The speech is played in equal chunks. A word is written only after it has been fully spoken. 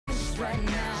right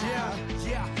now.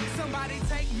 Yeah, somebody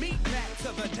take me back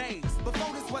to the days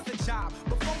before this was a job,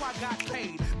 before I got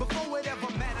paid, before it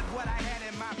ever mattered what I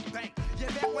had in my bank. Yeah,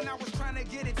 back when I was trying to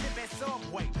get a tip at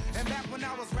Subway, and back when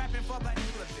I was rapping for the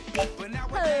elephant. But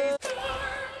nowadays.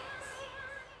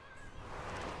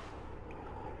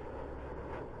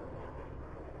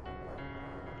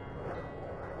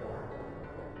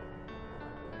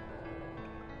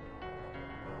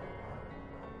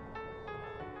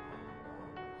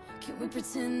 Can we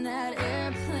pretend that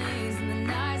airplanes in the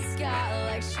night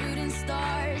sky like shooting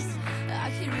stars?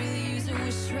 I could really use a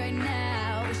wish right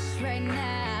now, wish right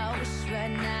now, wish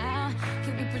right now.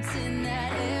 Can we pretend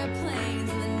that airplanes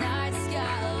in the night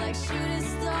sky like shooting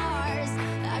stars?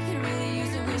 I could really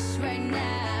use a wish right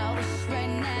now, wish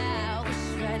right now,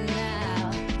 wish right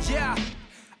now. Yeah,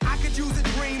 I could use a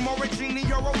dream or a genie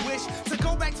or a wish to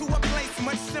go back to a place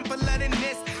much simpler than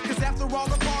this. Cause after all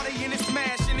the partying and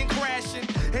smashing and crashing,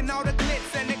 and all the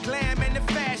glitz and the glam and the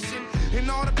fashion,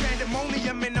 and all the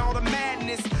pandemonium and all the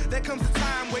madness, there comes a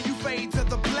time where you fade to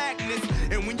the blackness.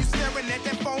 And when you staring at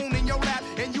that phone in your lap,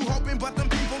 and you hoping but them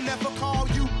people never call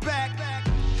you back.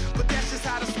 But that's just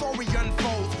how the story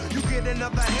unfolds. You get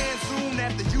another hand soon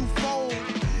after you fold.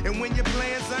 And when your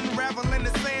plans unravel in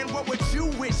the sand, what would you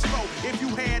wish for if you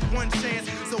had one chance?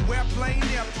 So airplane,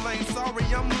 sorry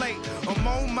I'm late. I'm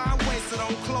on my way, so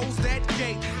don't close that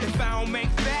gate. If I don't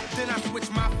make that, then I switch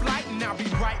my flight, and I'll be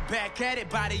right back at it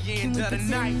by the end of the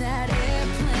night. That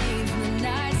airplanes in the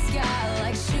night sky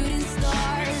like shooting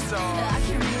stars. I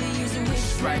can really use a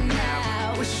wish right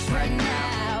now, wish right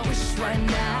now, wish right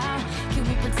now. Can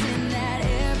we pretend that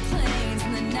airplanes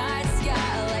in the night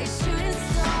sky like shooting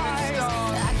stars?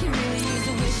 I can really use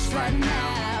a wish right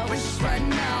now, wish right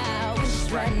now,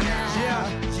 wish right now.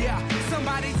 Yeah,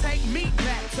 somebody take me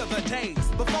back to the days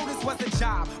before this was a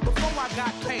job, before I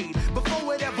got paid,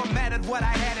 before it ever mattered what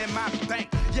I had in my bank.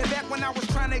 Yeah, back when I was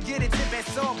trying to get a tip at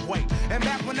Subway, and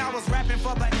back when I was rapping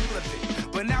for the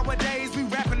elephant. But nowadays we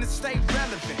rapping to stay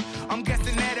relevant. I'm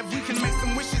guessing that if we can make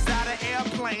some wishes out of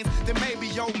airplanes, then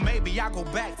maybe, maybe I'll go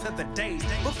back to the days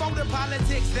before the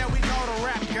politics that we call the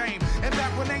rap game. And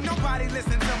back when ain't nobody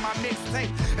listened to my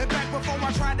mixtape. And back before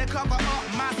I tried to cover up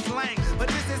my slang. But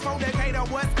this is for Decatur,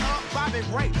 what's up, Bobby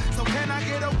Ray? So can I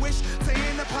get a wish to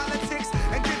end the politics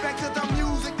and get back to the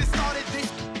music that started this?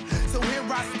 So here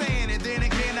I stand, and then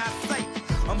again I say,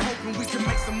 I'm hoping we can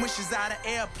make some wishes out of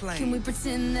airplanes. Can we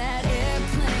pretend that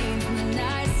airplanes in the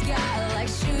night sky like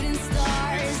shooting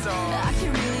stars? I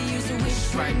can really use a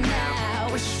wish right now,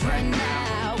 wish right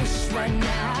now, wish right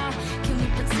now.